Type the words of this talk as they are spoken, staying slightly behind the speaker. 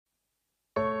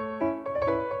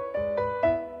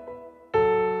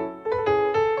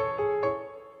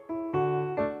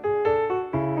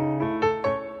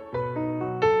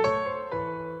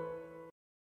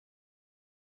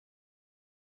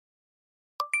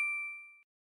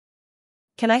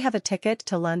Can I have a ticket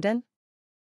to London?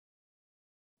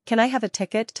 Can I have a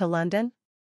ticket to London?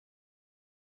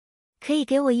 可以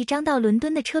给我一张到伦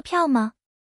敦的车票吗？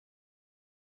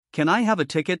 Can I have a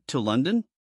ticket to London?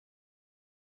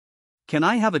 Can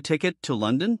I have a ticket to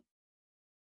London?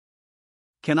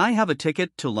 Can I have a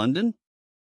ticket to London?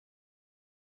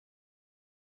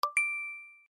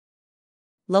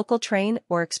 Local train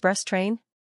or express train?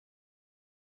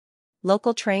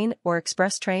 Local train or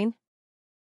express train?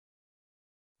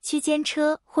 区间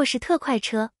车或是特快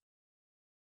车。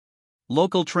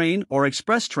 Local train or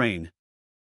express train?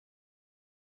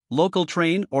 Local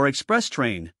train or express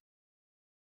train?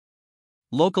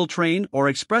 Local train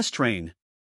or express train?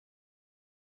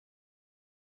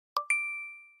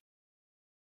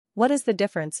 What is the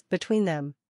difference between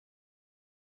them?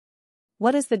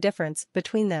 What is the difference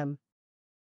between them?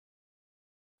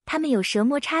 它们有什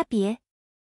么差别？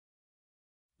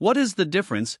 What is the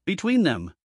difference between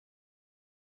them?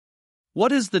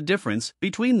 What is the difference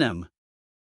between them?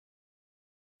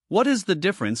 What is the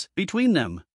difference between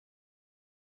them?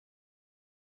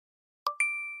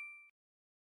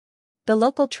 The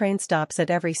local train stops at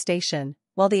every station,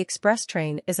 while the express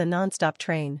train is a non-stop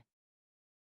train.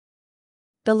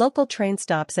 The local train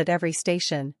stops at every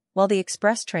station, while the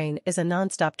express train is a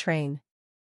non-stop train.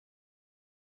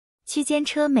 区间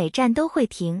车每站都会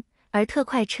停，而特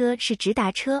快车是直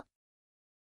达车。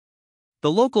 The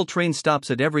local train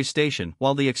stops at every station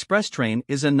while the express train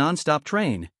is a non-stop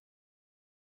train.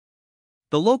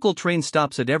 The local train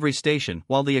stops at every station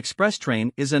while the express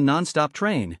train is a non-stop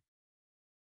train.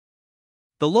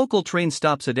 The local train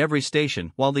stops at every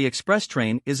station while the express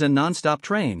train is a non-stop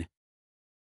train.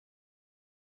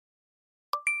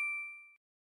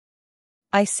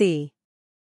 I see.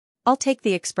 I'll take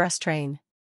the express train.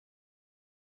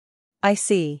 I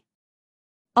see.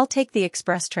 I'll take the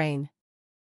express train.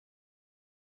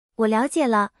 我了解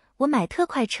了，我买特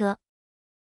快车。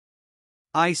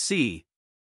 I see.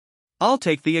 I'll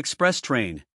take the express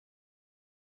train.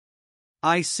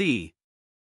 I see.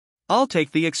 I'll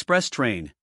take the express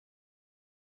train.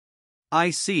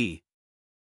 I see.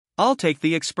 I'll take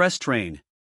the express train.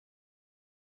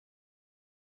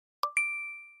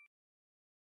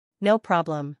 No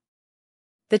problem.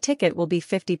 The ticket will be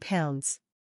 £50.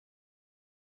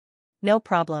 No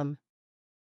problem.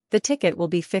 The ticket will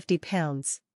be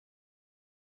 £50.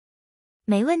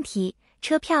 没问题，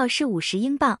车票是50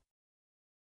英镑。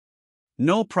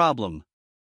 No problem.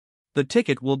 The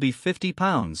ticket will be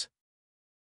 £50.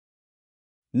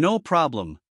 No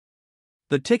problem.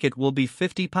 The ticket will be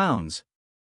 £50.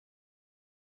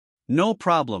 No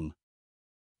problem.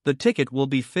 The ticket will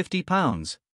be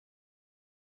 £50.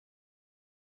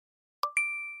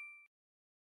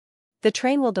 The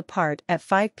train will depart at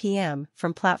 5 p.m.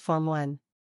 from platform 1.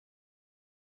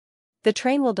 The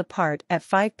train will depart at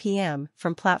 5 p.m.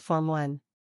 from platform 1.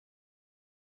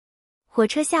 火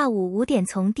车下午5点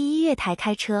从第一月台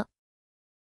开车。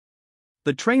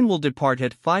 The train will depart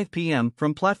at 5 p.m.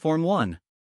 from platform 1.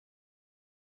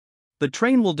 The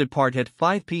train will depart at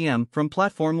 5 p.m. from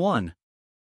platform 1.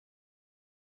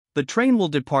 The train will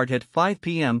depart at 5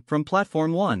 p.m. from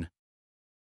platform 1.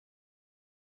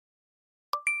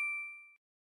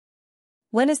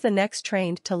 When is the next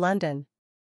train to London?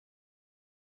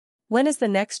 When is the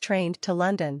next train to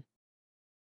London?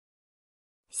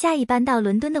 下一班到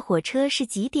伦敦的火车是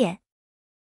几点？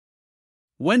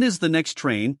 When is the next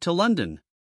train to London?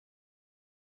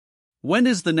 When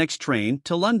is the next train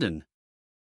to London?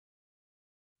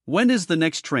 When is the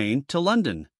next train to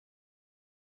London?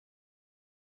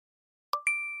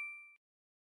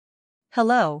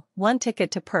 Hello, one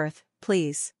ticket to Perth,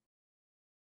 please.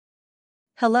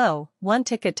 Hello, one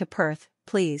ticket to Perth,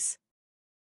 please.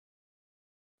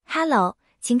 Hello，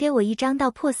 请给我一张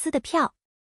到珀斯的票。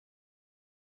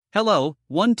 Hello,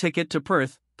 one ticket to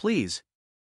Perth, please.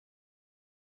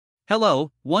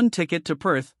 Hello, one ticket to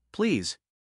Perth, please.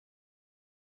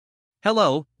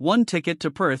 Hello, one ticket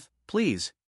to Perth,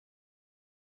 please.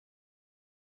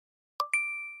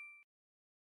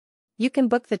 You can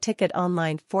book the ticket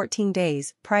online 14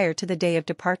 days prior to the day of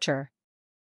departure.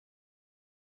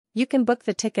 You can book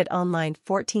the ticket online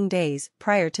 14 days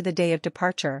prior to the day of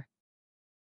departure.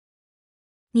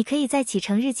 你可以在启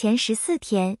程日前14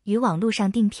天于网络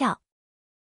上订票。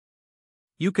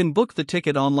 You can book the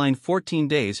ticket online 14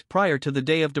 days prior to the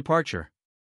day of departure.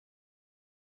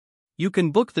 You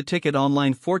can book the ticket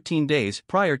online 14 days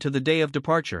prior to the day of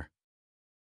departure.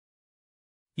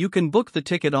 You can book the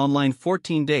ticket online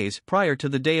 14 days prior to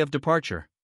the day of departure.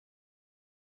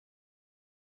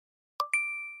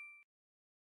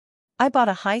 I bought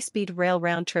a high-speed rail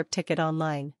round-trip ticket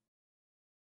online.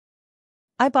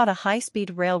 I bought a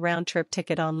high-speed rail round-trip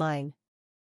ticket online.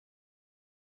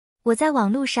 我在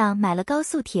网路上买了高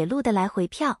速铁路的来回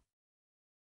票。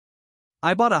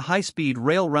I bought a high-speed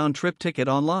rail round-trip ticket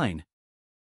online.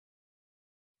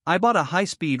 I bought a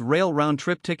high-speed rail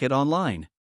round-trip ticket online.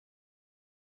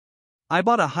 I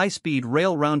bought a high-speed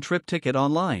rail round-trip ticket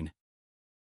online.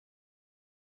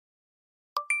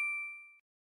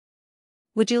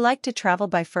 Would you like to travel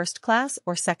by first class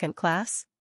or second class?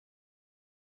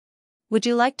 Would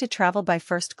you like to travel by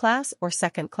first class or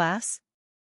second class?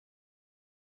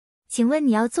 请问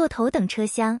你要坐头等车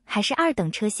厢还是二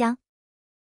等车厢？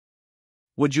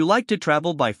 Would you like to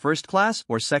travel by first class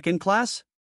or second class?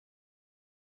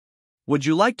 Would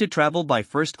you like to travel by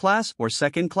first class or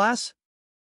second class?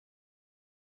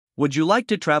 Would you like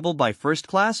to travel by first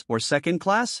class or second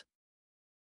class?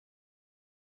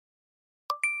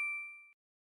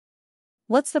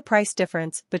 What's the price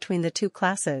difference between the two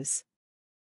classes?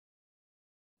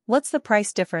 What's the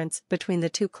price difference between the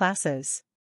two classes?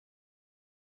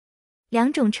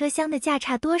 两种车厢的价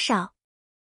差多少？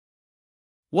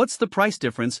 What's the price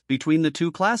difference between the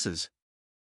two classes?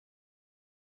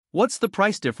 What's the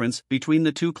price difference between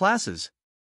the two classes?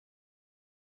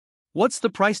 What's the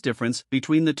price difference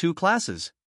between the two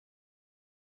classes?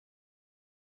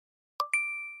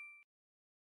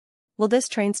 Will this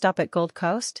train stop at Gold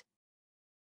Coast?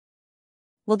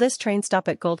 Will this train stop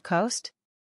at Gold Coast?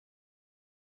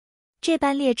 这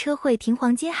班列车会停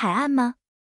黄金海岸吗？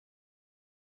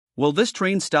 Will this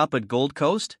train stop at Gold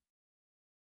Coast?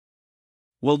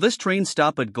 Will this train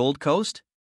stop at Gold Coast?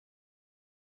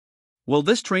 Will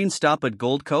this train stop at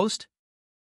Gold Coast?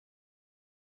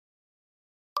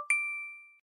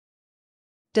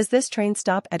 Does this train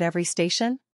stop at every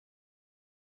station?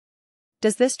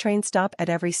 Does this train stop at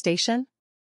every station?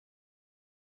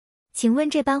 请问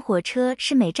这班火车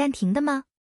是每站停的吗？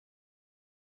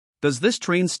 Does this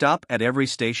train stop at every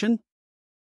station?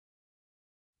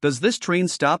 Does this train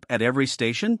stop at every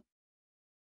station?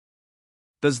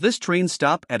 Does this train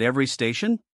stop at every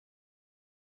station?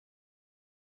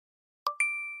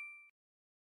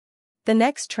 The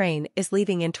next train is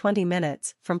leaving in 20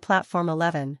 minutes from platform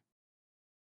 11.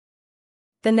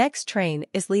 The next train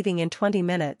is leaving in 20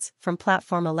 minutes from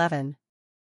platform 11.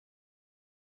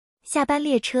 下班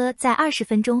列车在20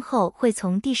分钟后会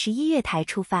从第11月台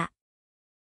出发。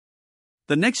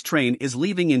 The next train is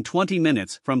leaving in 20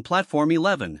 minutes from platform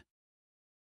 11.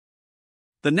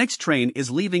 The next train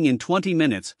is leaving in 20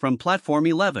 minutes from platform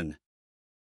 11.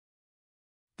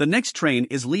 The next train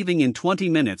is leaving in 20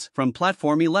 minutes from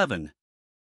platform 11.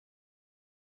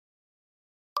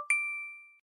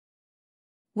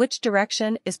 Which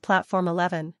direction is platform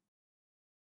 11?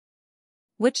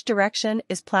 Which direction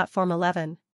is platform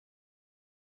 11?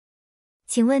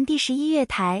 请问第11月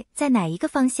台在哪一个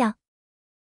方向？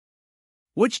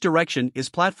 Which direction is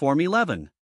platform 11?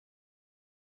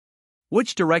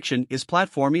 Which direction is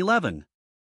platform 11?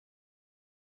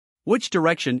 Which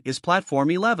direction is platform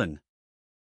 11?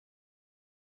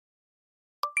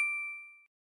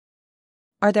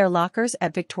 Are there lockers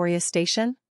at Victoria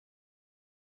Station?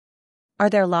 Are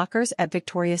there lockers at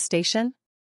Victoria Station?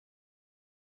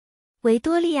 维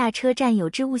多利亚车站有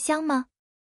置物箱吗？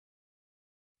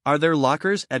 Are there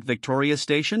lockers at Victoria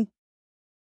Station?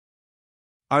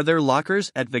 Are there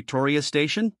lockers at Victoria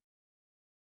Station?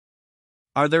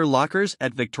 Are there lockers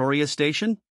at Victoria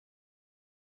Station?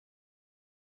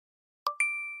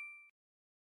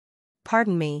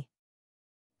 Pardon me.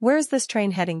 Where is this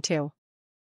train heading to?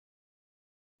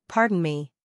 Pardon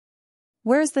me.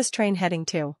 Where is this train heading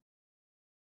to?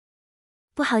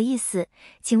 不好意思，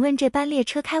请问这班列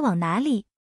车开往哪里？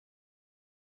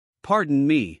 Pardon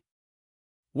me.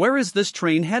 Where is this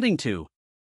train heading to?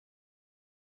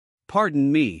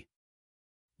 Pardon me.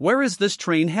 Where is this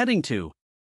train heading to?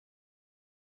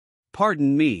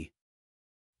 Pardon me.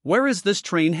 Where is this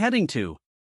train heading to?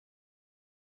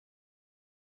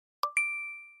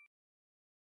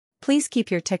 Please keep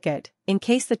your ticket, in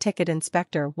case the ticket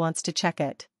inspector wants to check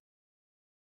it.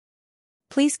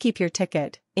 Please keep your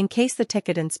ticket, in case the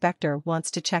ticket inspector wants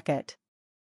to check it.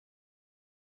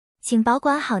 请保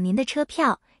管好您的车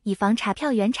票，以防查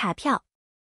票员查票。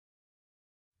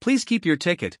 Please keep your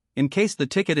ticket, in case the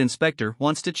ticket inspector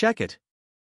wants to check it.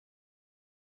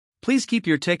 Please keep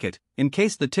your ticket, in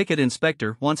case the ticket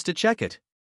inspector wants to check it.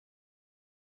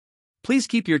 Please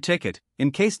keep your ticket, in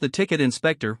case the ticket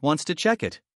inspector wants to check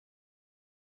it.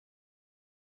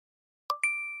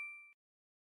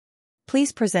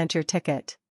 Please present your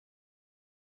ticket.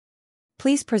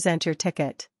 Please present your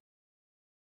ticket.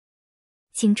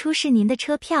 请出示您的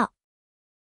车票。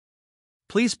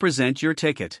 Please present your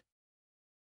ticket.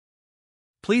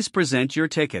 Please present your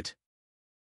ticket.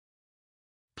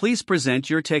 Please present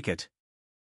your ticket.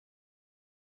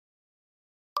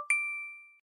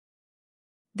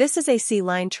 This is a Sea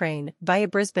Line train via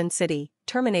Brisbane City,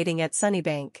 terminating at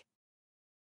Sunnybank.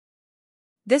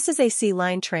 This is a Sea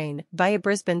Line train via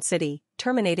Brisbane City,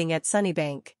 terminating at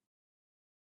Sunnybank.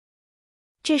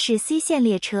 这是 C 线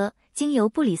列车，经由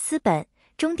布里斯本，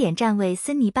终点站为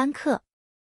森尼班克。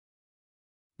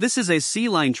This is a Sea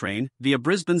Line train via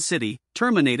Brisbane City,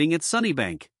 terminating at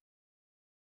Sunnybank.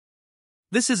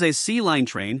 This is a Sea Line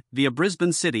train via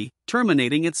Brisbane City,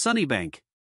 terminating at Sunnybank.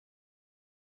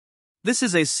 This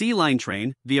is a Sea Line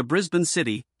train via Brisbane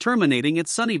City, terminating at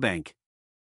Sunnybank.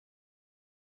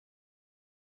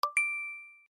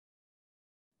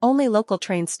 Only local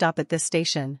trains stop at this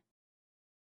station.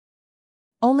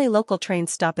 Only local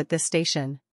trains stop at this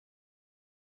station.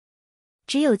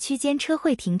 只有区间车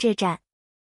会停这站。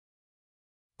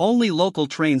Only local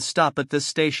trains stop at this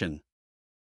station.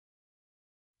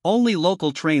 Only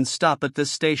local trains stop at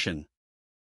this station.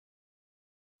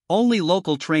 Only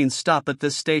local trains stop at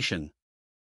this station.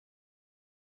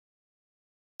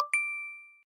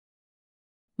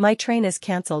 My train is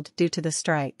cancelled due to the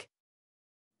strike.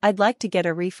 I'd like to get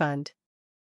a refund.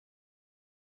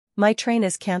 My train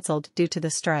is cancelled due to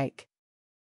the strike.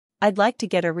 I'd like to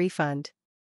get a refund.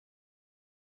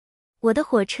 我的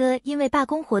火车因为罢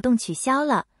工活动取消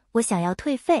了，我想要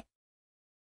退费。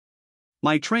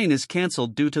My train is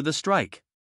cancelled due to the strike.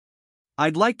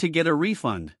 I'd like to get a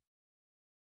refund.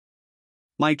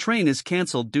 My train is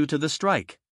cancelled due to the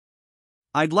strike.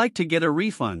 I'd like to get a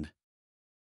refund.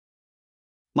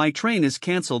 My train is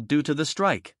cancelled due to the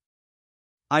strike.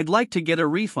 I'd like to get a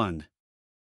refund.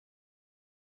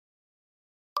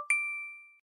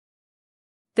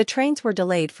 The trains were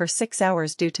delayed for 6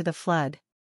 hours due to the flood.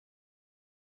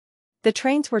 The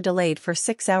trains were delayed for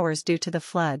 6 hours due to the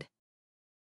flood.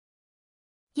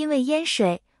 因为淹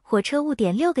水，火车误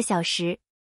点6个小时。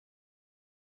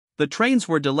The trains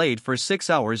were delayed for 6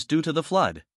 hours due to the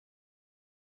flood.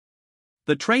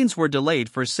 The trains were delayed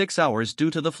for 6 hours due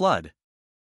to the flood.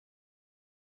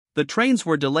 The trains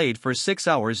were delayed for 6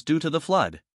 hours due to the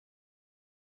flood.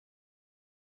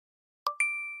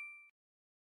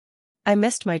 I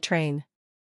missed my train.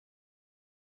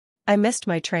 I missed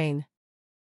my train.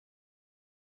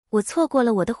 我错过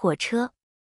了我的火车。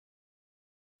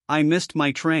I missed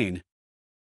my train.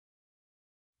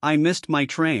 I missed my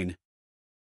train.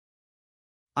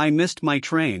 I missed my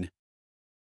train.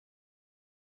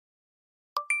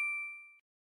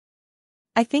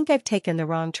 I think I've taken the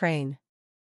wrong train.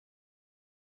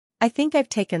 I think I've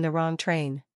taken the wrong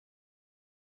train.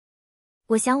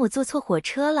 我想我坐错火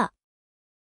车了。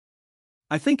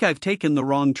I think I've taken the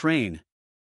wrong train.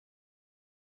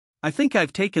 I think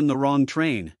I've taken the wrong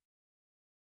train.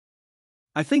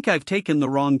 I think I've taken the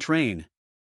wrong train.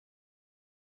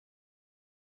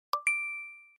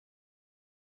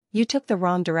 You took the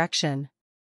wrong direction.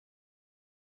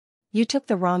 You took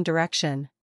the wrong direction.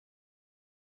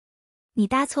 你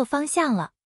搭错方向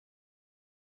了。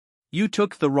You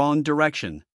took the wrong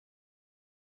direction.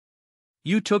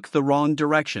 You took the wrong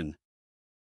direction.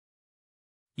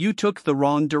 You took the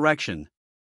wrong direction.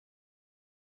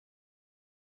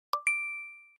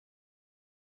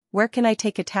 Where can I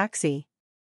take a taxi?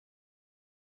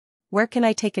 Where can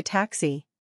I take a taxi?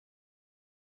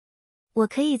 我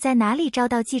可以在哪里招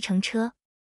到计程车？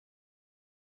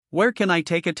 Where can I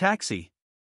take a taxi?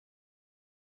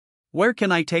 Where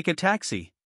can I take a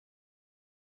taxi?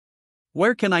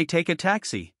 Where can I take a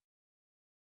taxi?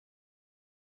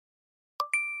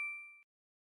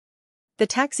 The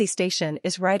taxi station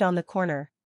is right on the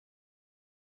corner.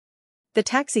 The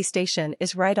taxi station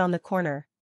is right on the corner.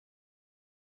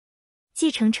 计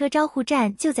程车招呼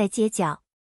站就在街角。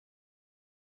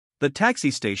The taxi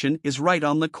station is right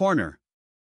on the corner.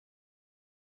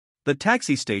 The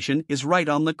taxi station is right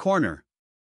on the corner.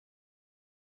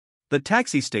 The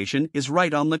taxi station is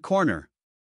right on the corner.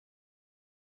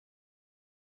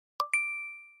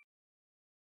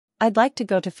 I'd like to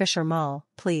go to Fisher Mall,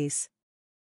 please.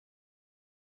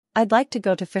 I'd like to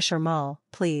go to Fisher Mall,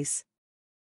 please.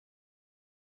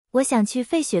 我想去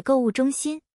费雪购物中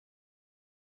心。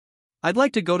I'd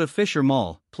like to go to Fisher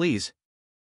Mall, please.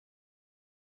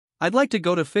 I'd like to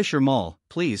go to Fisher Mall,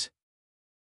 please.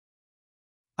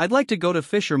 I'd like to go to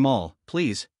Fisher Mall,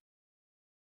 please.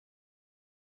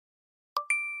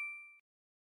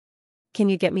 Can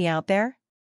you get me out there?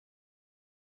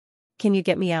 Can you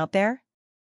get me out there?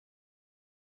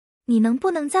 你能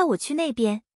不能载我去那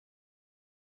边？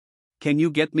 Can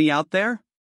you get me out there?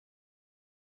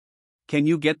 Can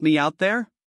you get me out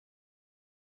there?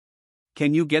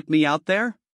 Can you get me out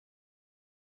there?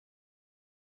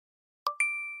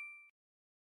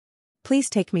 Please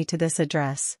take me to this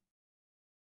address.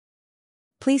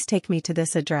 Please take me to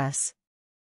this address.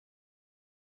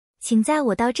 请载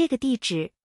我到这个地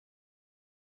址。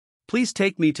Please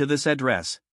take me to this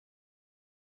address.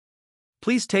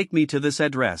 Please take me to this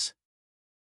address.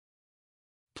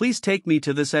 Please take me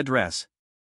to this address.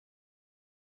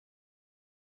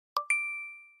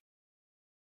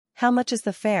 How much is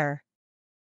the fare?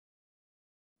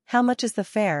 How much is the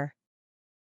fare?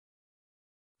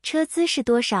 车资是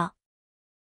多少？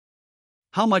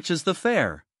 How much is the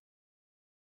fare?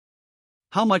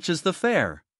 How much is the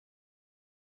fare?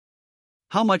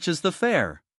 How much is the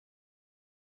fare?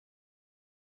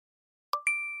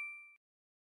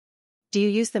 Do you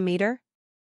use the meter?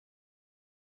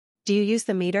 Do you use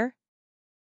the meter?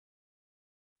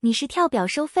 你是跳表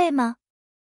收费吗？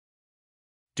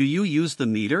 Do you use the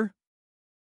meter?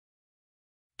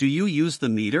 Do you use the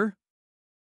meter?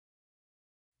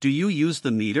 Do you use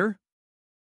the meter?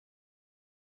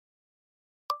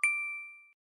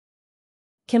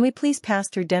 Can we please pass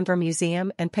through Denver Museum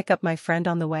and pick up my friend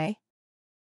on the way?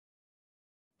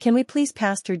 Can we please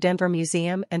pass through Denver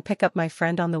Museum and pick up my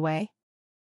friend on the way?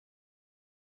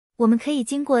 我们可以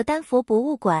经过丹佛博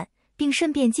物馆，并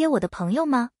顺便接我的朋友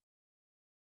吗？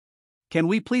 Can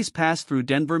we please pass through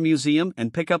Denver Museum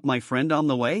and pick up my friend on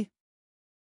the way?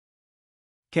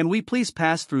 Can we please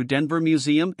pass through Denver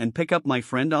Museum and pick up my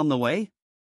friend on the way?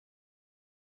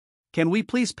 Can we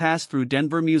please pass through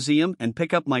Denver Museum and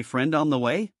pick up my friend on the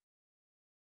way?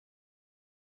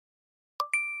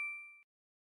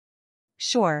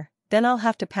 Sure, then I'll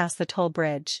have to pass the toll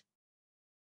bridge.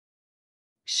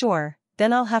 Sure,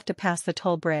 then I'll have to pass the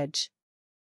toll bridge.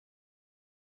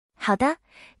 好的，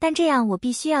但这样我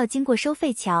必须要经过收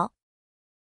费桥。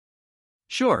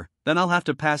 Sure, then I'll have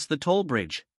to pass the toll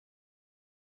bridge.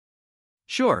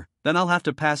 Sure, then I'll have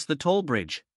to pass the toll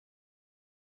bridge.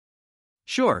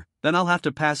 Sure, then I'll have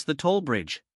to pass the toll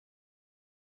bridge.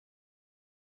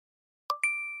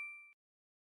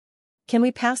 Can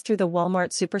we pass through the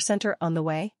Walmart Supercenter on the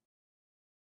way?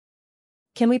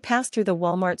 Can we pass through the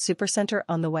Walmart Supercenter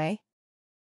on the way?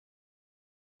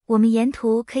 我们沿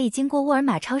途可以经过沃尔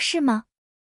玛超市吗？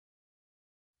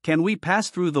 Can we pass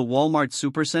through the Walmart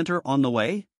Supercenter on the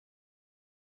way?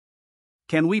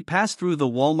 Can we pass through the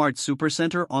Walmart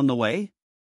Supercenter on the way?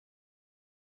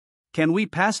 Can we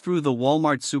pass through the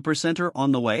Walmart Supercenter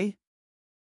on the way?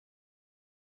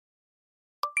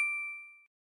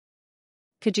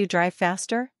 Could you drive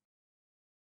faster?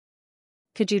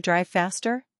 Could you drive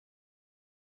faster?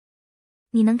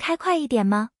 你能开快一点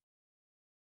吗？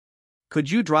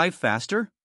 Could you drive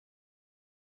faster?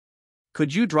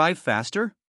 Could you drive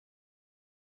faster?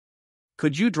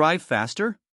 Could you drive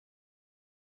faster?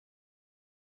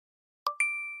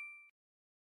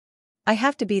 I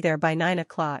have to be there by 9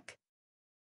 o'clock.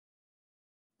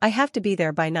 I have to be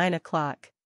there by 9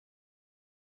 o'clock.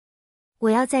 我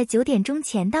要在9点钟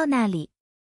前到那里。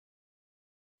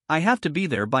 I have to be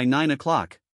there by 9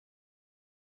 o'clock.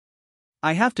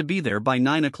 I have to be there by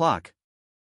 9 o'clock.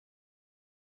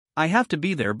 I have to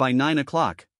be there by 9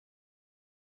 o'clock.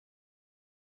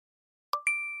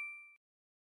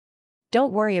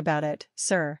 Don't worry about it,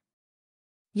 sir.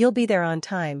 You'll be there on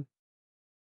time.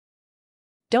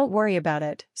 Don't worry about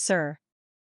it, sir.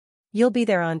 You'll be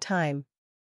there on time.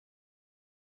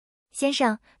 先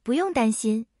生，不用担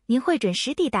心，您会准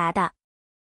时抵达的。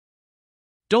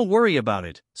 Don't worry about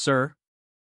it, sir.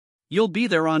 You'll be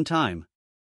there on time.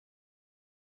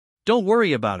 Don't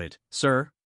worry about it,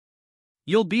 sir.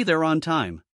 You'll be there on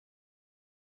time.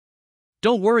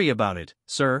 Don't worry about it,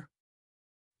 sir.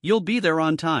 You'll be there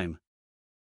on time.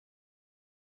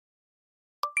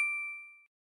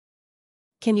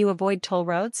 Can you avoid toll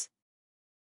roads?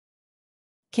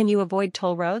 Can you avoid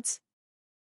toll roads?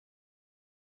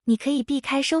 你可以避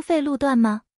开收费路段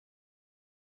吗？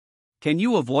 Can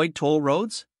you avoid toll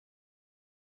roads?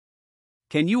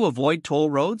 Can you avoid toll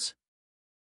roads?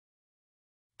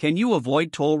 Can you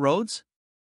avoid toll roads?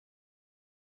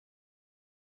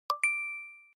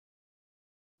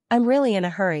 I'm really in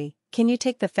a hurry. Can you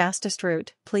take the fastest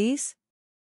route, please?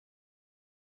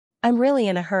 I'm really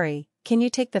in a hurry. Can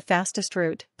you take the fastest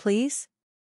route, please?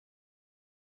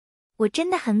 我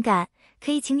真的很赶，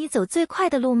可以请你走最快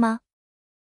的路吗？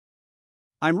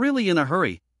 I'm really in a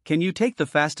hurry. Can you take the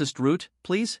fastest route,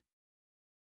 please?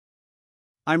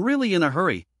 I'm really in a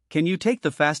hurry. Can you take the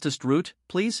fastest route,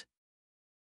 please?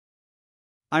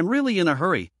 I'm really in a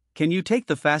hurry. Can you take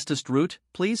the fastest route,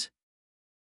 please?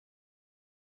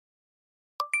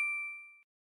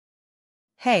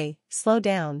 Hey, slow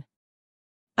down.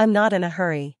 I'm not in a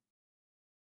hurry.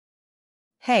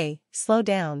 Hey, slow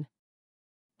down.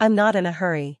 I'm not in a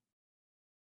hurry.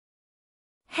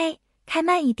 嘿，开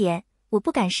慢一点，我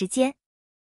不赶时间。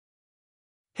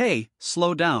Hey,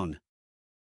 slow down.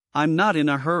 I'm not in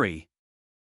a hurry.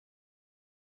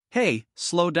 Hey,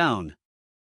 slow down.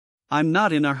 I'm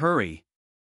not in a hurry.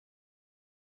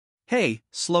 Hey,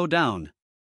 slow down.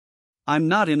 I'm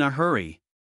not in a hurry.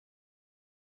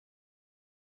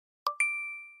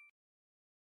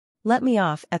 Let me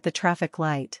off at the traffic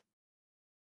light.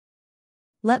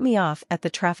 Let me off at the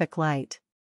traffic light.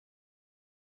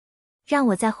 让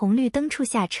我在红绿灯处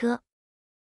下车。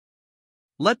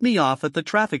Let me off at the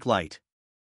traffic light.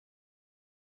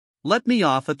 Let me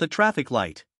off at the traffic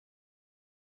light.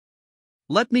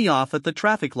 Let me off at the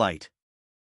traffic light.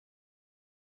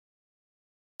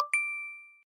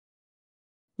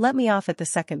 Let me off at the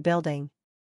second building.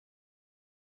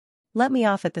 Let me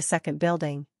off at the second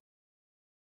building.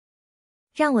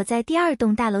 让我在第二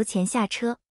栋大楼前下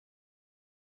车。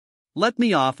Let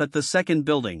me off at the second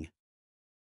building.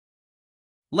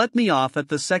 Let me off at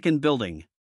the second building.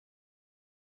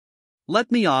 Let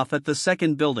me off at the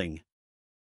second building.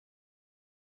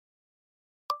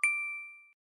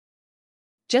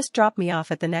 Just drop me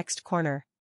off at the next corner.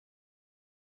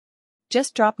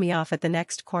 Just drop me off at the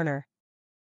next corner.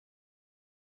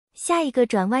 下一个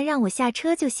转弯让我下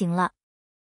车就行了。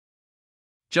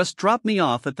Just drop me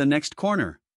off at the next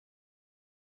corner.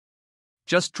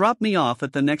 Just drop me off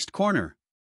at the next corner.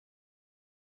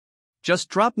 Just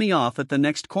drop me off at the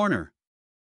next corner.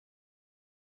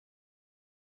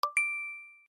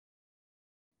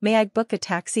 May I book a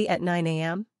taxi at 9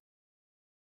 a.m.?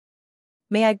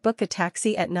 May I book a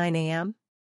taxi at 9 a.m.?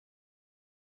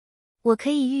 我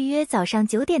可以预约早上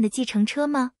9点的计程车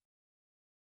吗？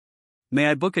 May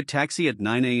I book a taxi at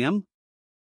 9 a.m.?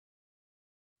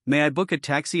 May I book a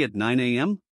taxi at 9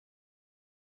 a.m.?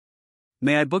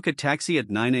 May I book a taxi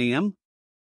at 9 a.m.?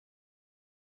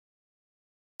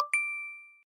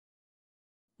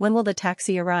 When will the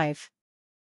taxi arrive?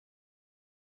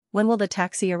 When will the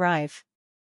taxi arrive?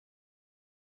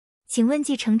 请问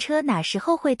计程车哪时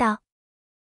候会到？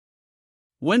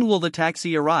 When will the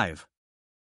taxi arrive?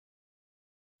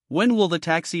 When will the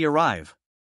taxi arrive?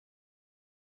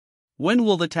 When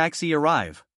will the taxi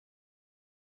arrive?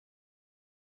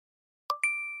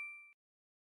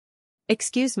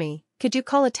 Excuse me, could you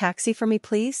call a taxi for me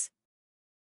please?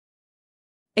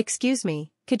 Excuse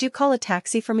me, could you call a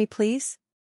taxi for me please?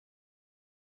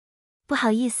 不好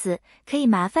意思，可以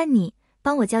麻烦你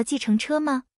帮我叫计程车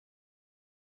吗？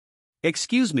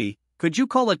 Excuse me, could you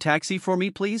call a taxi for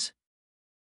me please?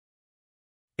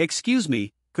 Excuse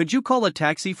me, could you call a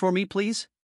taxi for me please?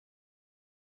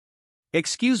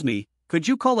 Excuse me, could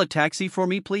you call a taxi for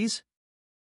me please?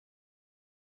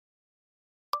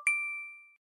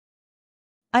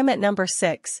 I'm at number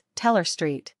 6, Teller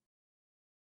Street.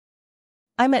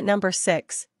 I'm at number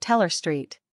 6, Teller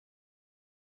Street.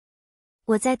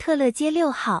 我在特勒街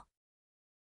6号。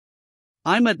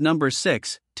I'm at number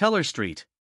 6, Teller Street.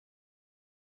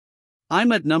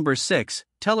 I'm at number 6,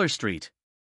 Teller Street.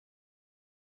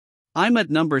 I'm at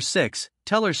number 6,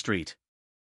 Teller Street.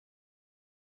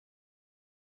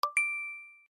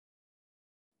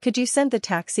 Could you send the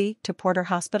taxi to Porter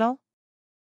Hospital?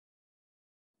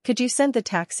 Could you send the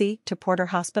taxi to Porter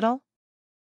Hospital?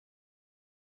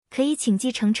 可以请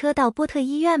计程车到波特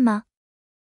医院吗？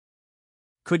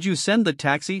 Could you send the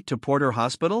taxi to Porter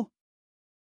Hospital?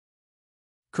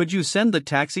 Could you send the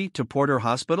taxi to Porter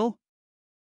Hospital?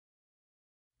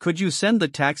 Could you send the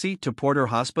taxi to Porter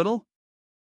Hospital?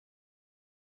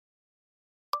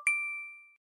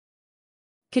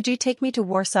 Could you take me to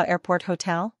Warsaw Airport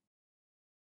Hotel?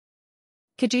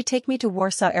 Could you take me to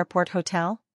Warsaw Airport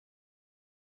Hotel?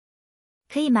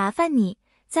 可以麻烦你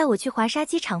载我去华沙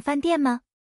机场饭店吗？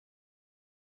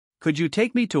 Could you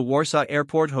take me to Warsaw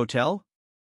Airport Hotel?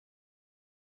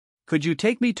 Could you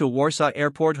take me to Warsaw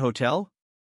Airport Hotel?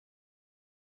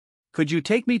 Could you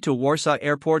take me to Warsaw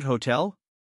Airport Hotel?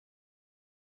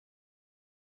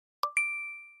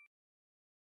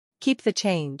 Keep the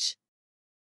change.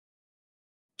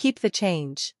 Keep the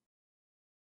change.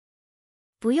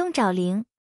 不用找零。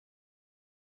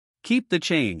 Keep the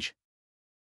change.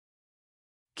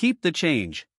 Keep the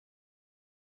change.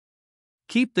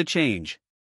 Keep the change.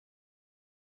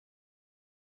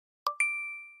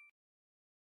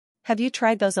 Have you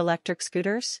tried those electric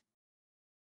scooters?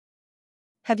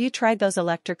 Have you tried those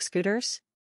electric scooters?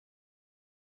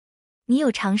 你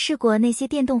有尝试过那些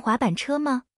电动滑板车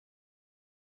吗？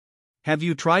 Have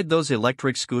you tried those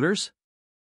electric scooters?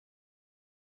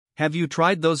 Have you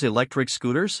tried those electric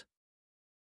scooters?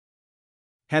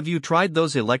 Have you tried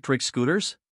those electric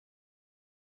scooters?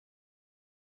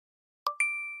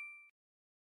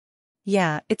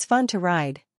 Yeah, it's fun to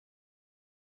ride.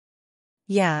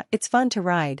 Yeah, it's fun to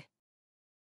ride.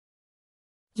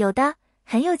 有的，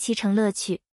很有骑乘乐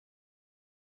趣。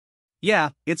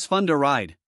Yeah, it's fun to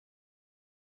ride.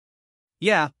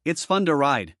 Yeah, it's fun to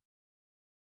ride.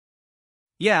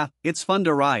 Yeah, it's fun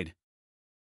to ride.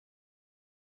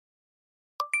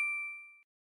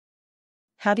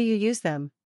 How do you use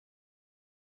them?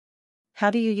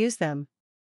 How do you use them?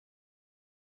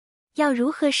 要如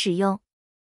何使用？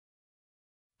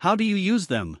 How do you use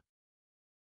them?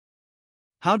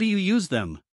 How do you use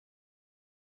them?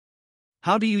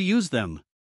 How do you use them?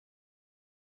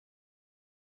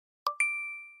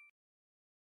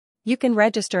 You can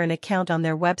register an account on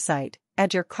their website,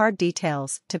 add your card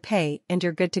details to pay, and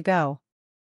you're good to go.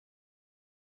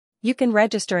 You can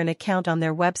register an account on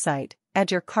their website,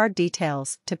 add your card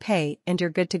details to pay, and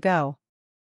you're good to go.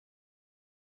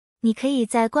 你可以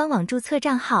在官网注册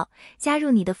账号，加入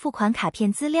你的付款卡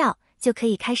片资料，就可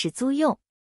以开始租用。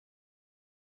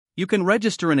You can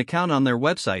register an account on their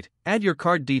website, add your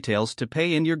card details to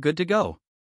pay, and you're good to go.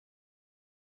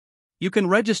 You can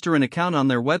register an account on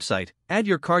their website, add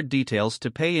your card details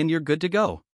to pay, and you're good to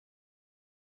go.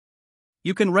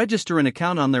 You can register an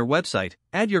account on their website,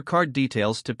 add your card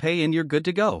details to pay, and you're good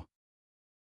to go.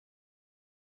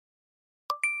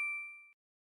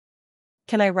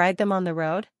 Can I ride them on the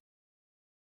road?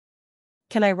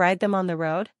 Can I ride them on the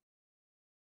road?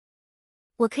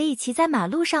 我可以骑在马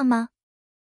路上吗？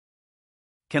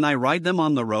 Can I ride them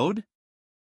on the road?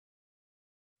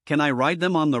 Can I ride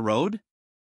them on the road?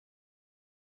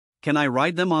 Can I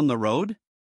ride them on the road?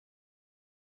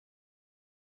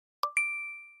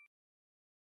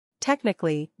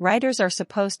 Technically, riders are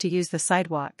supposed to use the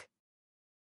sidewalk.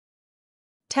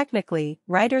 Technically,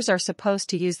 riders are supposed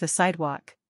to use the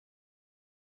sidewalk.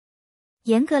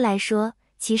 严格来说，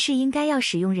骑士应该要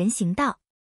使用人行道。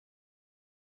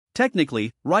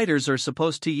Technically, riders are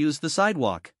supposed to use the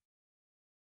sidewalk.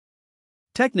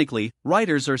 Technically,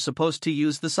 riders are supposed to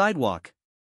use the sidewalk.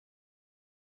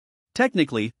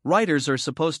 Technically, riders are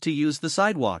supposed to use the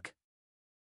sidewalk.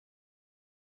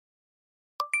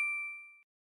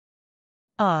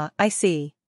 Ah, I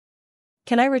see.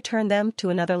 Can I return them to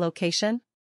another location?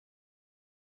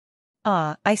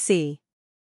 Ah, I see.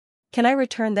 Can I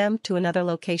return them to another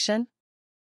location?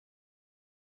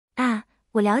 啊，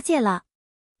我了解了。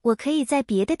我可以在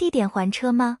别的地点还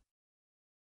车吗？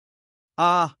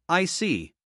 Ah, I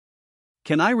see.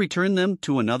 Can I return them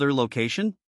to another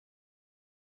location?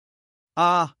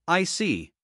 Ah, I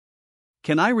see.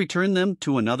 Can I return them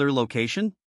to another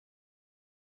location?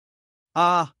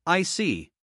 Ah, I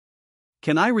see.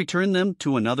 Can I return them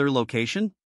to another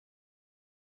location?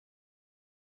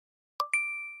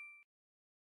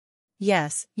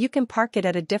 Yes, you can park it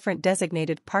at a different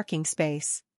designated parking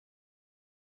space.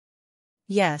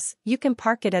 Yes, you can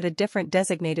park it at a different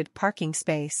designated parking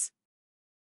space.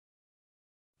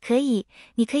 可以，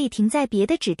你可以停在别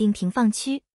的指定停放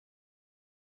区。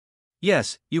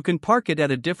 Yes, you can park it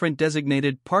at a different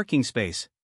designated parking space.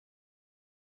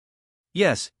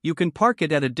 Yes, you can park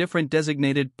it at a different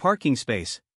designated parking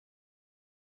space.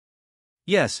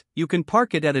 Yes, you can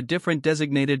park it at a different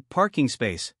designated parking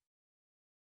space.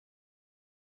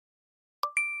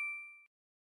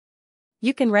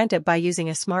 You can rent it by using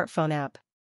a smartphone app.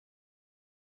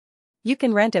 You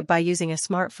can rent it by using a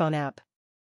smartphone app.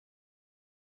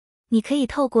 你可以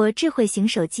透过智慧型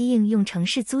手机应用程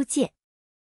式租借。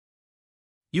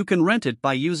You can rent it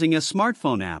by using a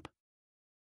smartphone app.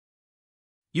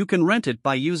 You can rent it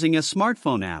by using a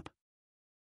smartphone app.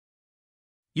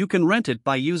 You can rent it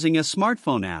by using a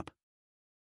smartphone app.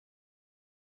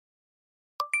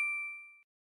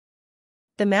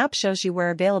 The map shows you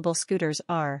where available scooters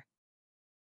are.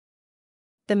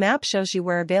 The map shows you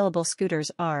where available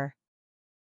scooters are.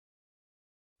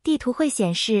 地图会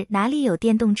显示哪里有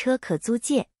电动车可租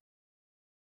借。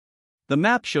The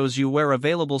map shows you where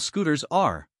available scooters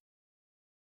are.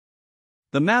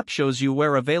 The map shows you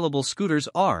where available scooters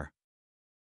are.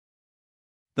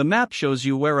 The map shows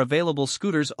you where available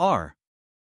scooters are.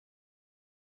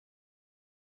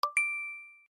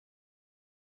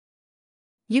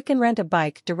 You can rent a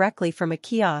bike directly from a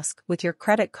kiosk with your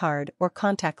credit card or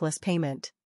contactless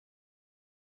payment.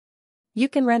 You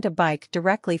can rent a bike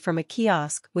directly from a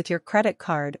kiosk with your credit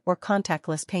card or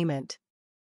contactless payment.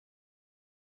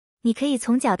 你可以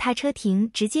从脚踏车亭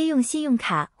直接用信用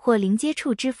卡或零接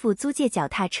触支付租借脚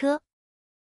踏车。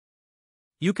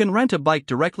You can rent a bike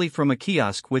directly from a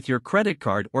kiosk with your credit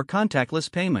card or contactless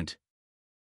payment.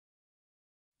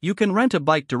 You can rent a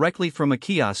bike directly from a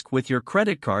kiosk with your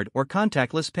credit card or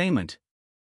contactless payment. You can rent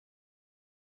a bike directly from a kiosk with your credit card or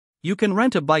contactless payment. You can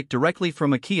rent a bike directly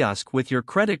from a kiosk with your credit card or contactless payment. You can rent a bike directly from a kiosk with your credit card or contactless payment. You can rent a bike directly from a kiosk with your credit card or contactless payment. You can rent a bike directly from a kiosk with your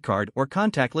credit card or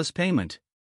contactless payment.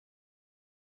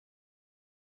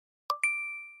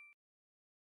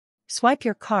 Swipe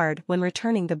your card when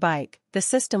returning the bike, the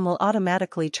system will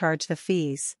automatically charge the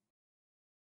fees.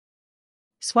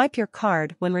 Swipe your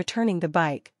card when returning the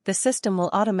bike, the system will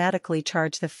automatically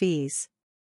charge the fees.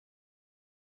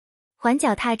 还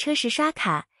脚踏车时刷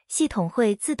卡，系统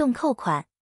会自动扣款。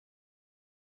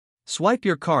Swipe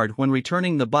your card when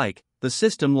returning the bike, the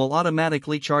system will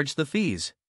automatically charge the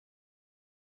fees.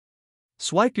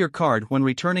 Swipe your card when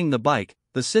returning the bike,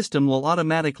 the system will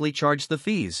automatically charge the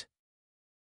fees.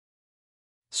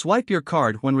 Swipe your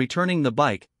card when returning the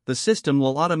bike, the system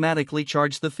will automatically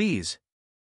charge the fees.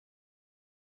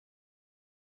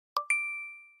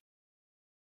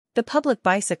 The public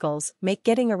bicycles make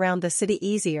getting around the city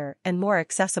easier and more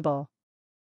accessible.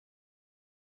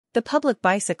 The public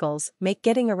bicycles make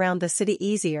getting around the city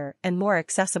easier and more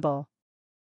accessible.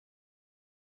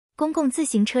 公共自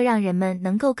行车让人们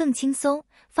能够更轻松、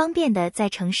方便地在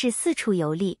城市四处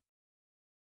游历。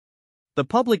The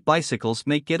public bicycles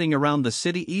make getting around the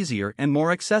city easier and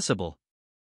more accessible.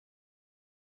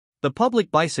 The public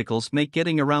bicycles make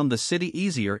getting around the city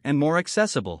easier and more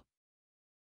accessible.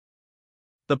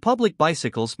 The public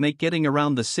bicycles make getting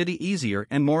around the city easier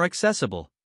and more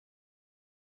accessible.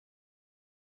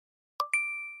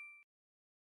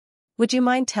 Would you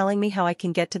mind telling me how I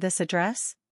can get to this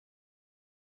address?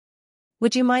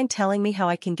 Would you mind telling me how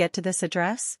I can get to this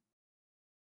address?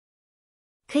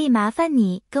 可以麻烦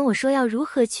你跟我说要如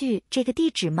何去这个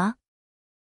地址吗？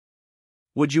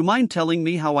 Would you mind telling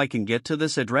me how I can get to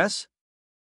this address?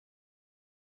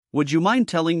 Would you mind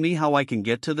telling me how I can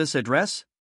get to this address?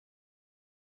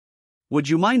 Would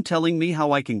you mind telling me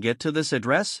how I can get to this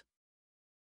address?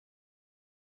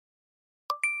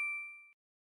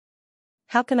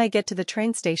 How can I get to the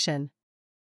train station?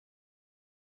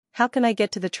 How can I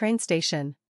get to the train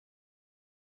station?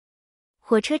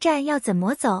 火车站要怎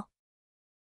么走？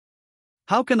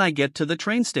 How can I get to the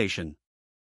train station?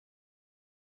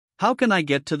 How can I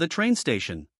get to the train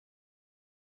station?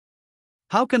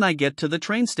 How can I get to the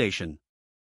train station?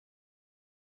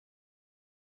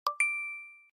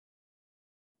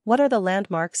 What are the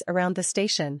landmarks around the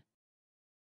station?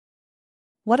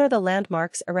 What are the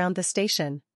landmarks around the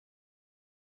station?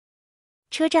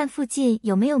 车站附近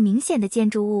有没有明显的建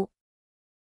筑物？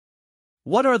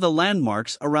 What are the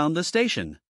landmarks around the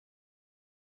station?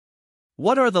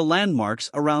 What are the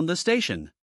landmarks around the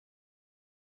station?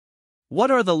 What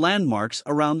are the landmarks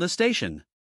around the station?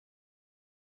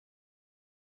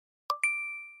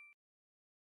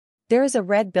 There is a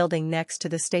red building next to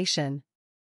the station.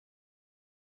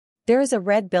 There is a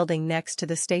red building next to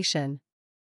the station.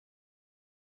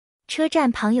 车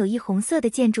站旁有一红色的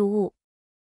建筑物。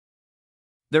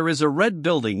 There is a red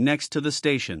building next to the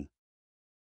station.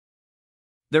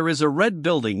 There is a red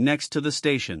building next to the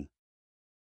station.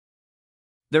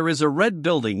 There is a red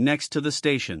building next to the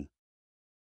station.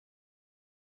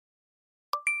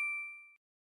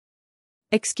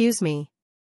 Excuse me.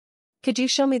 Could you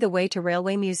show me the way to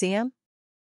Railway Museum?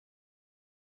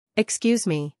 Excuse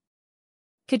me.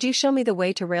 Could you show me the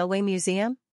way to Railway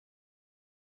Museum?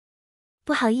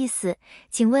 不好意思，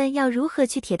请问要如何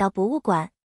去铁道博物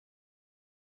馆？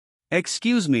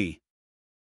 Excuse me.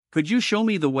 Could you show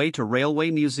me the way to Railway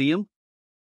Museum?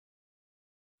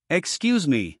 Excuse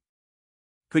me.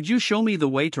 Could you show me the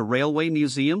way to Railway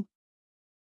Museum?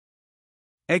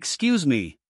 Excuse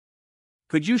me.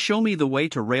 Could you show me the way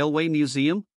to Railway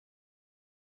Museum?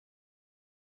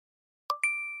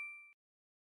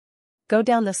 Go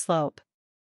down the slope.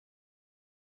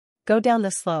 Go down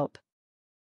the slope.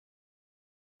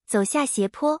 走下斜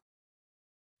坡。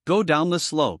 Go down the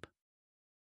slope.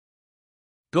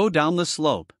 Go down the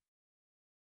slope.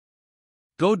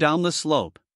 Go down the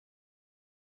slope.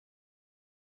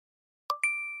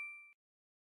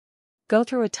 Go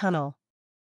through a tunnel.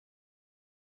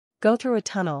 Go through a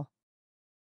tunnel.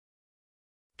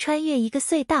 穿越一个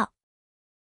隧道。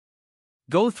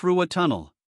 Go through a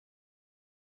tunnel.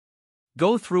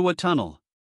 Go through a tunnel.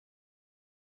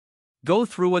 Go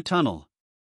through a tunnel.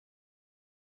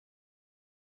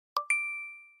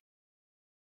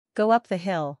 Go up the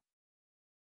hill.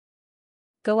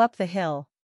 Go up the hill.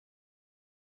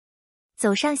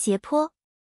 走上斜坡。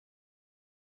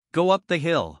 Go up the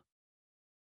hill.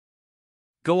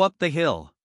 Go up the hill.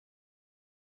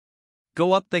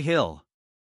 Go up the hill.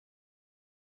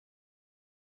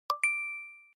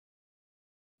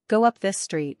 Go up this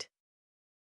street.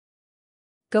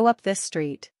 Go up this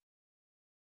street.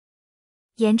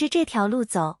 沿着这条路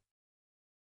走。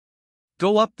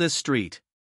 Go up this street.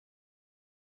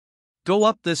 Go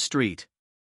up this street.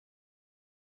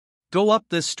 Go up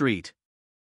this street.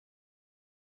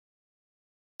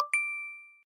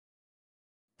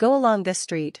 Go along this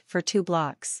street for 2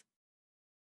 blocks.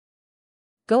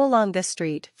 Go along this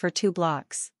street for 2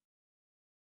 blocks.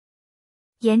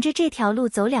 沿着这条路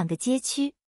走2个街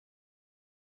区。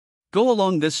Go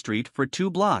along this street for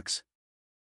 2 blocks.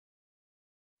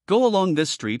 Go along this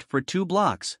street for 2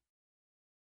 blocks.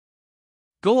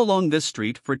 Go along this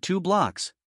street for 2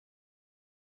 blocks.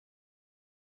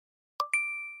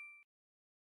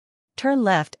 Turn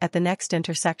left at the next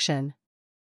intersection.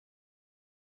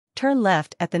 Turn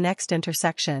left at the next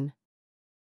intersection.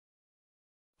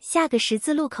 下个十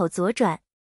字路口左转。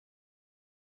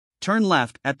Turn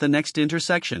left at the next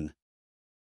intersection.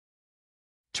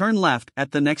 Turn left at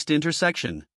the next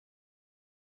intersection.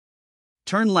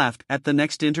 Turn left at the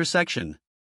next intersection.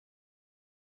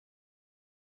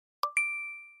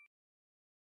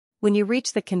 When you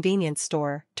reach the convenience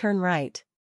store, turn right.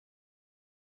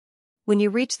 When you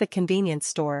reach the convenience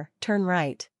store, turn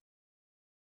right.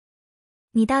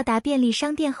 你到达便利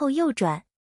商店后右转。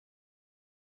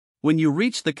When you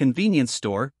reach the convenience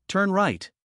store, turn right.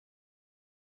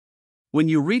 When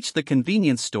you reach the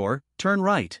convenience store, turn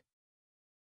right.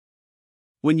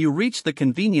 When you reach the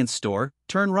convenience store,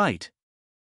 turn right.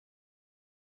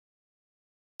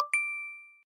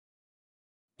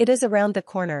 It is around the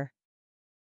corner.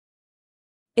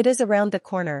 It is around the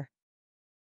corner.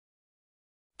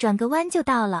 转个弯就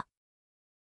到了。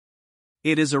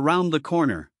It is around the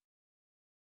corner.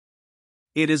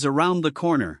 It is around the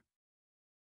corner.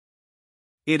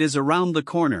 It is around the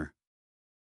corner.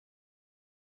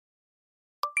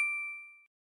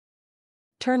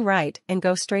 Turn right and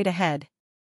go straight ahead.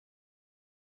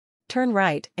 Turn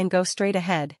right and go straight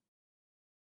ahead.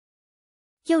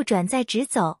 右转再直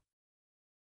走。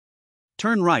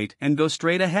Turn right and go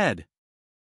straight ahead.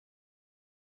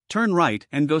 Turn right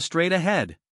and go straight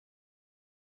ahead.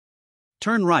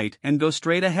 Turn right and go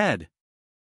straight ahead.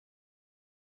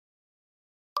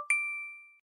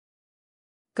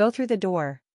 Go through the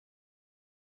door.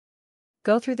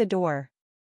 Go through the door.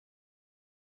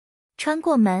 穿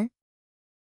过门。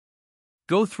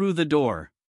Go through the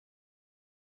door.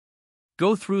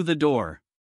 Go through the door.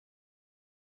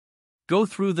 Go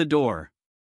through the door.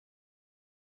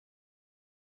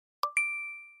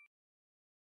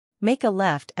 Make a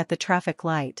left at the traffic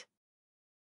light.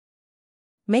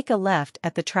 Make a left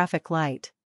at the traffic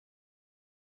light.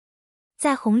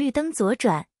 在红绿灯左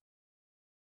转。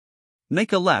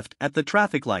Make a left at the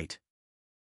traffic light.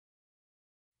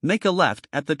 Make a left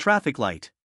at the traffic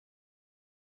light.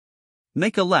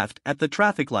 Make a left at the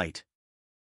traffic light.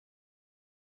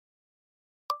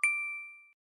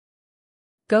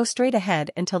 Go straight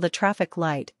ahead until the traffic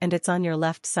light and it's on your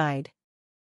left side.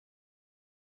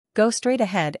 Go straight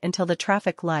ahead until the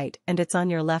traffic light and it's on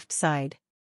your left side.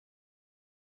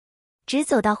 直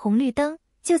走到红绿灯，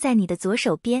就在你的左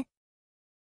手边。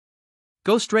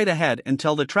Go straight ahead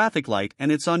until the traffic light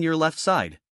and it's on your left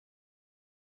side.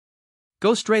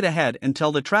 Go straight ahead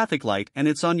until the traffic light and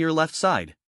it's on your left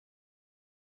side.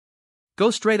 Go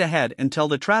straight ahead until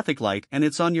the traffic light and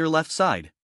it's on your left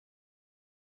side.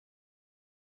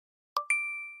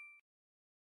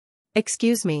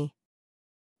 Excuse me.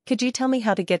 Could you tell me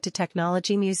how to get to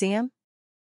Technology Museum?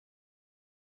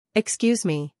 Excuse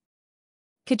me.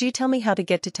 Could you tell me how to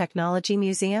get to Technology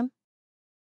Museum?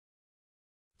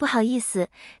 不好意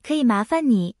思，可以麻烦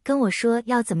你跟我说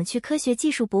要怎么去科学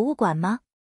技术博物馆吗？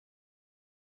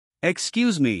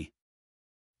 Excuse me.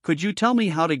 Could you tell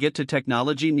me how to get to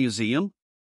Technology Museum?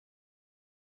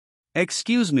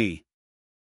 Excuse me.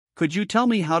 Could you tell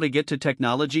me how to get to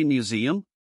Technology Museum?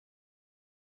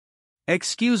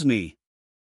 Excuse me.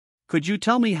 Could you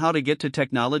tell me how to get to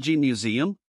Technology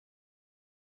Museum?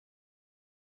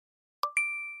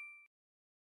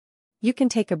 You can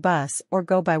take a bus or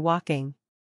go by walking.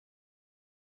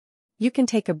 You can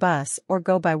take a bus or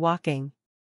go by walking.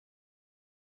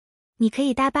 你可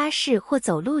以搭巴士或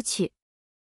走路去。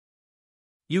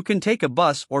You can take a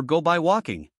bus or go by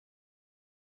walking.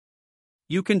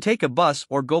 You can take a bus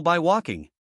or go by walking.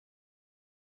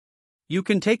 You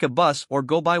can take a bus or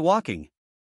go by walking.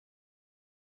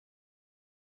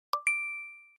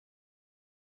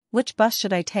 Which bus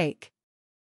should I take?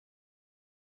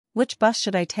 Which bus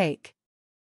should I take?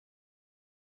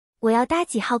 我要搭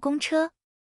几号公车？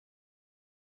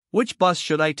 Which bus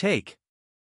should I take?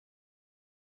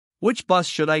 Which bus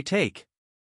should I take?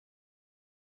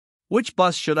 Which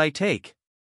bus should I take?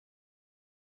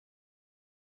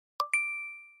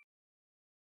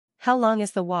 How long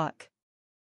is the walk?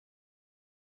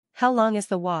 How long is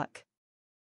the walk?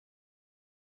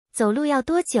 走路要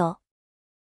多久？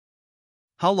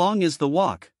 How long is the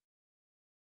walk?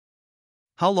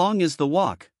 How long is the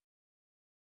walk?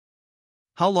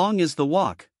 How long is the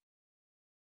walk?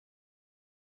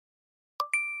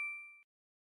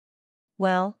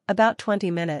 Well, about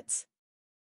 20 minutes.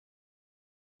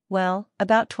 Well,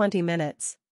 about 20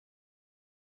 minutes.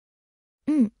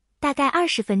 大概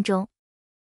20分钟。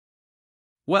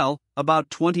Well,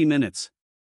 about 20 minutes.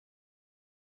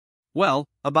 Well,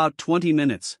 about 20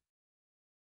 minutes.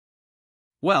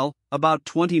 Well, about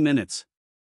 20 minutes.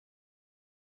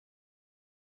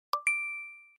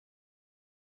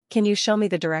 Can you show me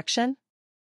the direction?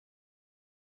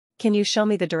 Can you show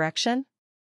me the direction?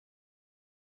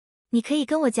 你可以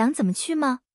跟我讲怎么去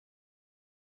吗？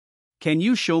 Can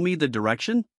you show me the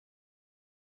direction?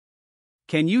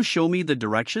 Can you show me the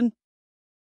direction?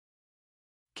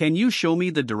 Can you show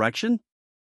me the direction?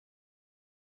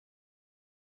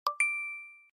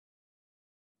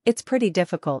 It's pretty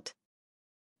difficult.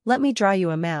 Let me draw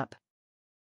you a map.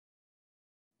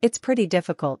 It's pretty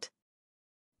difficult.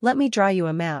 Let me draw you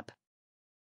a map.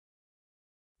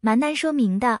 蛮难说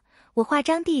明的，我画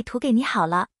张地图给你好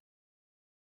了。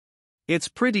It's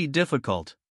pretty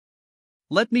difficult.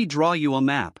 Let me draw you a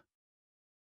map.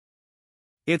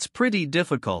 It's pretty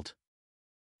difficult.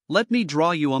 Let me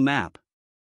draw you a map.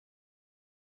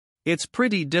 It's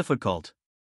pretty difficult.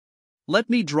 Let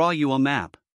me draw you a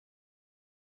map.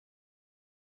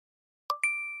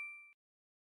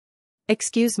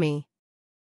 Excuse me.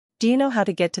 Do you know how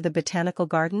to get to the botanical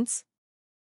gardens?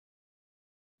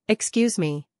 Excuse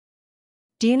me.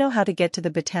 Do you know how to get to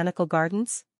the botanical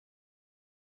gardens?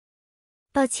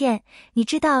 抱歉，你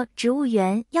知道植物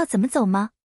园要怎么走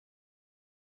吗？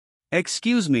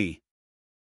 Excuse me.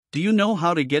 Do you know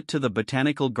how to get to the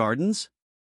botanical gardens?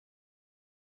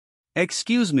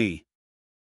 Excuse me.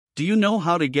 Do you know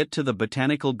how to get to the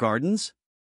botanical gardens?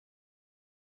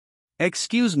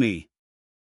 Excuse me.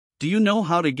 Do you know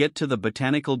how to get to the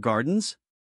botanical gardens?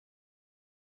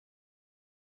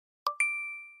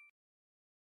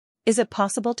 Is it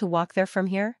possible to walk there from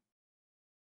here?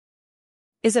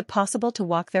 Is it possible to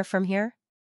walk there from here?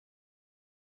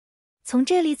 从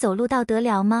这里走路到得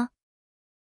了吗？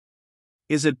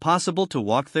 Is it possible to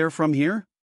walk there from here?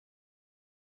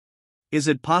 Is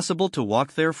it possible to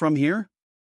walk there from here?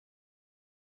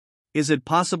 Is it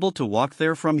possible to walk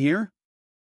there from here?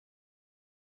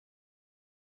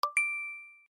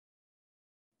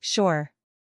 Sure.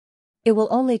 It will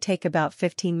only take about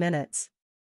 15 minutes.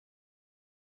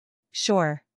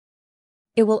 Sure.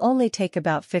 It will only take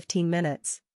about 15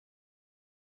 minutes.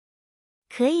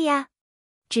 可以呀，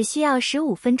只需要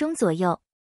15分钟左右。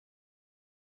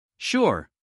 Sure.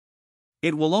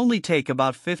 It will only take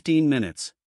about 15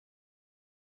 minutes.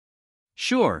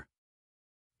 Sure.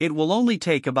 It will only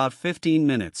take about 15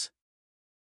 minutes.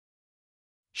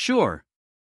 Sure.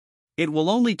 It will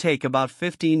only take about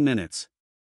 15 minutes.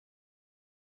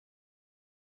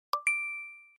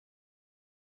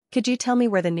 Could you tell me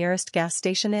where the nearest gas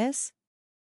station is?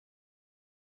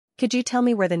 Could you tell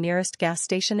me where the nearest gas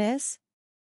station is?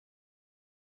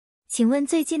 请问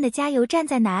最近的加油站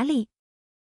在哪里？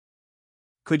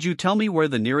 Could you tell me where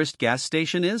the nearest gas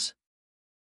station is?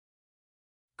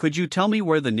 Could you tell me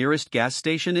where the nearest gas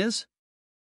station is?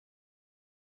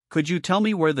 Could you tell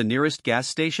me where the nearest gas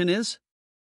station is?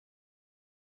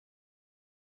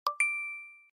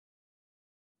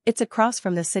 It's across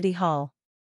from the city hall.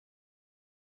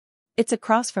 It's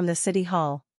across from the city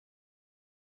hall.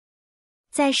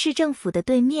 在市政府的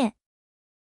对面。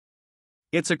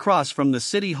 It's across from the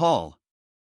city hall.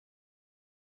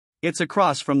 It's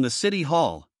across from the city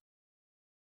hall.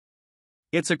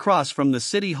 It's across from the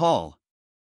city hall.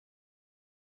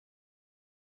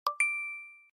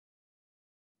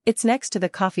 It's next to the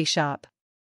coffee shop.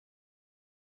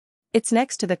 It's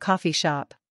next to the coffee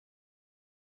shop.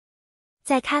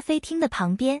 在咖啡厅的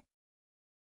旁边。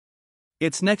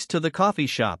 It's next to the coffee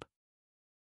shop.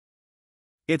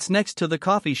 It's next to the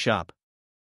coffee shop.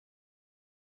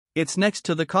 It's next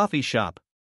to the coffee shop.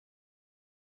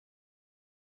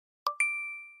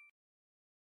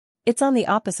 It's on the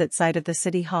opposite side of the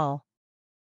city hall.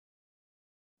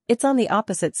 It's on the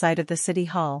opposite side of the city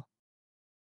hall.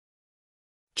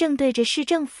 正对着市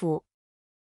政府。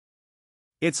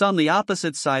 It's on the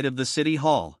opposite side of the city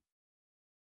hall.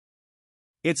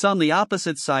 It's on the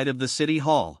opposite side of the city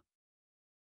hall.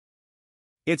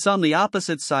 It's on the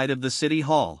opposite side of the city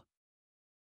hall.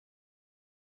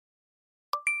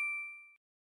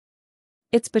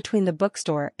 It's between the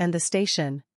bookstore and the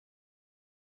station.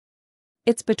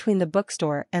 It's between the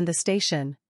bookstore and the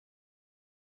station.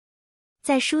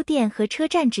 在书店和车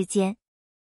站之间。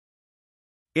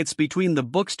 It's between the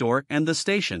bookstore and the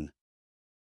station.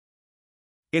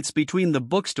 It's between the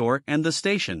bookstore and the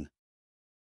station.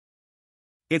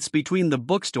 It's between the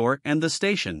bookstore and the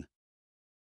station.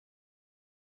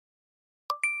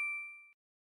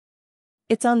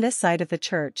 It's on this side of the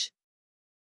church.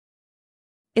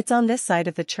 It's on this side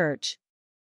of the church.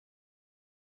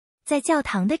 在教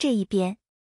堂的这一边。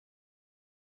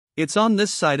It's on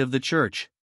this side of the church.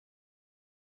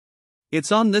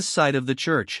 It's on this side of the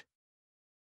church.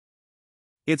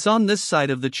 It's on this side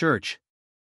of the church.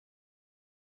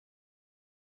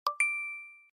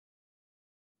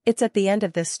 It's at the end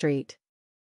of this street.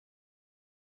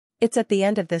 It's at the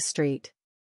end of this street.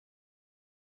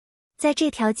 在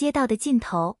这条街道的尽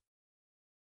头。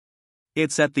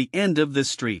It's at the end of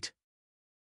this street.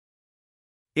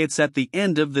 It's at the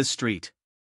end of this street.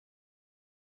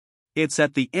 It's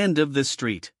at the end of this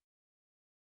street.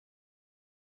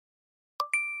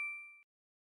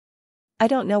 I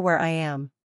don't know where I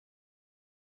am.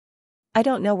 I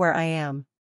don't know where I am.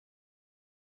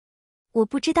 我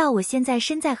不知道我现在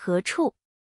身在何处。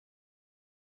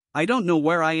I don't know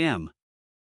where I am.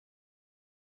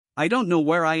 I don't know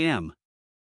where I am.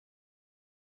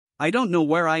 I don't know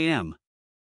where I am.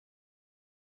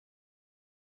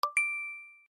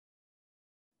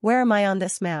 Where am I on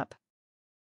this map?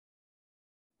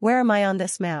 Where am I on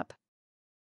this map?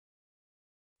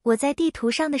 我在地图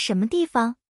上的什么地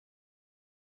方？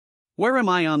 Where am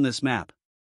I on this map?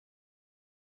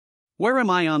 Where am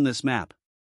I on this map?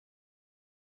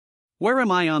 Where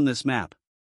am I on this map?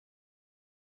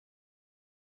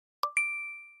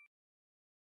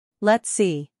 Let's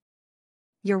see.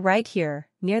 You're right here,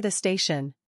 near the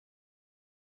station.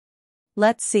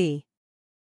 Let's see.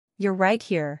 You're right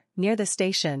here, near the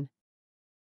station.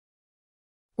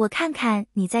 我看看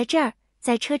你在这儿，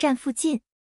在车站附近。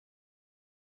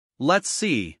Let's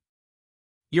see.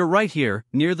 You're right here,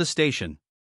 near the station.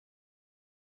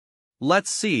 Let's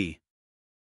see.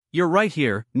 You're right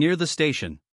here, near the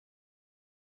station.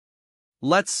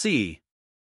 Let's see.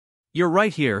 You're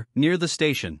right here, near the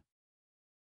station.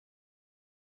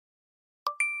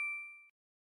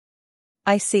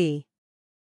 I see.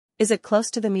 Is it close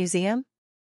to the museum?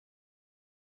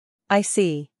 I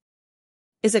see.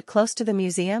 Is it close to the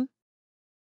museum?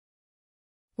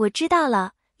 我知道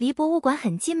了，离博物馆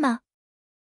很近吗？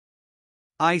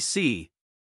 I see.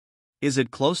 Is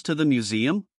it close to the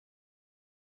museum?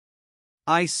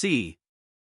 I see.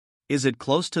 Is it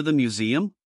close to the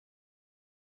museum?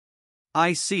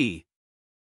 I see.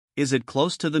 Is it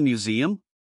close to the museum?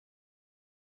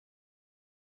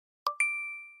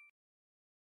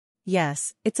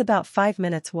 Yes, it's about 5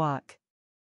 minutes walk.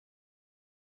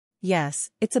 Yes,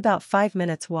 it's about 5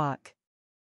 minutes walk.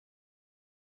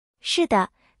 是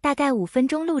的，大概5分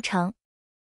钟路程。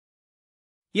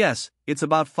Yes, it's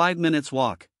about 5 minutes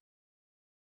walk.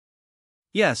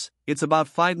 Yes, it's about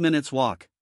 5 minutes walk.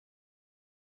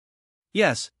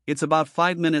 Yes, it's about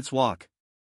 5 minutes walk.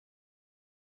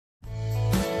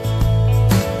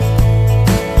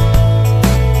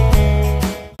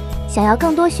 想要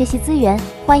更多学习资源，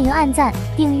欢迎按赞、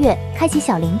订阅、开启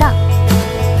小铃铛。